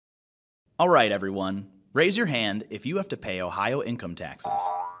All right, everyone. Raise your hand if you have to pay Ohio income taxes.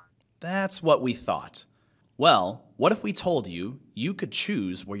 That's what we thought. Well, what if we told you you could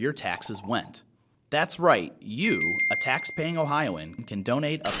choose where your taxes went? That's right, you, a tax-paying Ohioan, can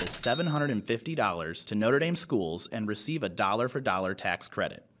donate up to $750 to Notre Dame schools and receive a dollar-for-dollar tax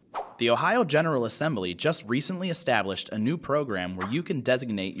credit. The Ohio General Assembly just recently established a new program where you can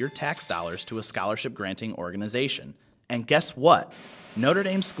designate your tax dollars to a scholarship-granting organization. And guess what? Notre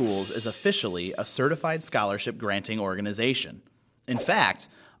Dame Schools is officially a certified scholarship-granting organization. In fact,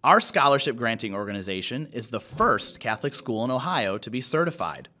 our scholarship-granting organization is the first Catholic school in Ohio to be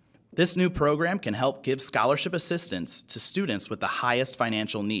certified. This new program can help give scholarship assistance to students with the highest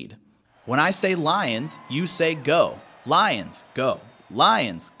financial need. When I say Lions, you say go. Lions, go.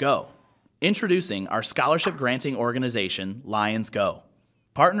 Lions, go. Introducing our scholarship-granting organization, LionSGO.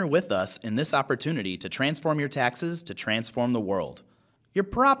 Partner with us in this opportunity to transform your taxes to transform the world. You're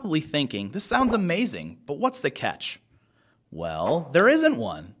probably thinking, this sounds amazing, but what's the catch? Well, there isn't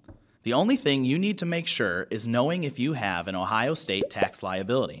one. The only thing you need to make sure is knowing if you have an Ohio state tax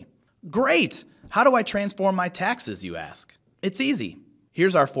liability. Great! How do I transform my taxes, you ask? It's easy.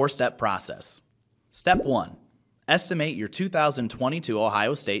 Here's our 4-step process. Step 1. Estimate your 2022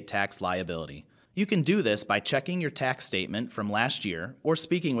 Ohio state tax liability. You can do this by checking your tax statement from last year or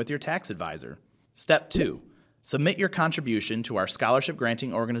speaking with your tax advisor. Step 2. Submit your contribution to our scholarship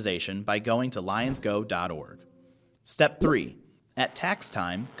granting organization by going to lionsgo.org. Step 3. At tax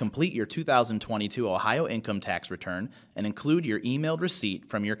time, complete your 2022 Ohio income tax return and include your emailed receipt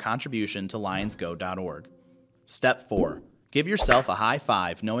from your contribution to lionsgo.org. Step 4. Give yourself a high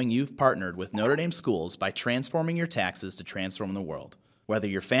five knowing you've partnered with Notre Dame Schools by transforming your taxes to transform the world. Whether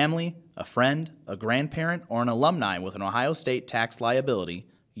you're family, a friend, a grandparent, or an alumni with an Ohio state tax liability,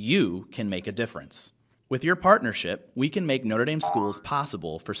 you can make a difference. With your partnership, we can make Notre Dame Schools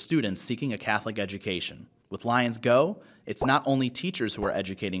possible for students seeking a Catholic education. With LionSGO, it's not only teachers who are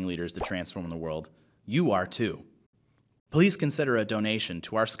educating leaders to transform the world, you are too. Please consider a donation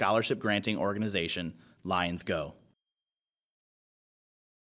to our scholarship granting organization, LionSGO.